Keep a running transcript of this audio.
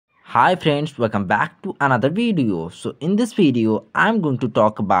Hi friends, welcome back to another video. So in this video I'm going to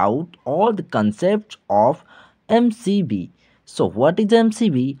talk about all the concepts of MCB. So what is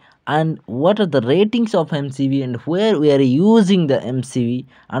MCB and what are the ratings of MCB and where we are using the MCB,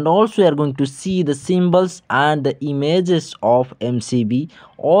 and also we are going to see the symbols and the images of MCB.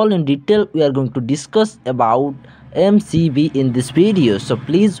 All in detail we are going to discuss about MCB in this video. So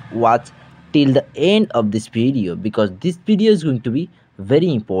please watch till the end of this video because this video is going to be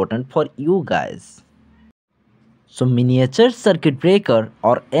very important for you guys. So miniature circuit breaker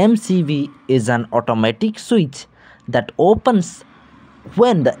or MCB is an automatic switch that opens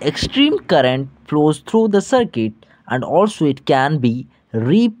when the extreme current flows through the circuit, and also it can be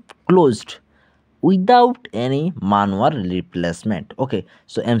reclosed without any manual replacement. Okay,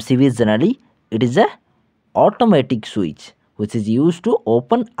 so MCB is generally it is a automatic switch which is used to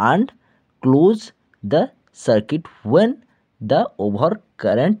open and close the circuit when the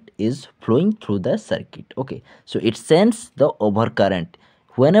overcurrent is flowing through the circuit. Okay, so it sends the overcurrent.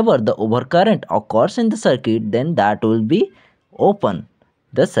 Whenever the overcurrent occurs in the circuit, then that will be open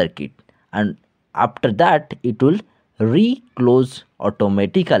the circuit, and after that it will reclose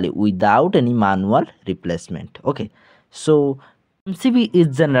automatically without any manual replacement. Okay, so MCB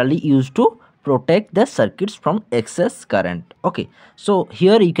is generally used to protect the circuits from excess current. Okay, so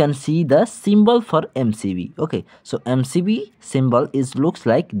here you can see the symbol for MCB. Okay, so MCB symbol is looks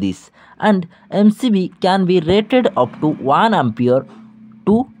like this, and MCB can be rated up to 1 ampere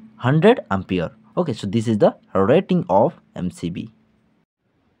to 100 ampere. Okay, so this is the rating of MCB.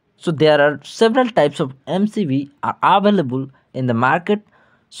 So there are several types of MCB are available in the market.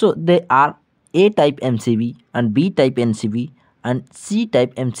 So they are A type MCB and B type MCB and C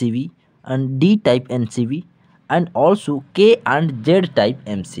type MCB and D type MCB and also K and Z type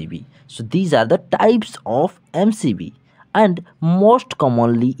MCB. So these are the types of MCB, and most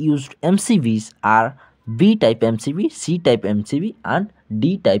commonly used MCBs are B type MCB, C type MCB and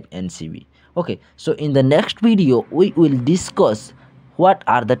D type MCB. Okay, so in the next video we will discuss what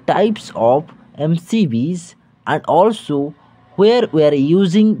are the types of MCBs and also where we are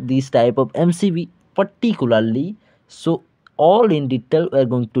using this type of MCB particularly. So all in detail we are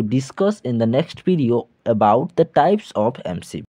going to discuss in the next video about the types of MCB.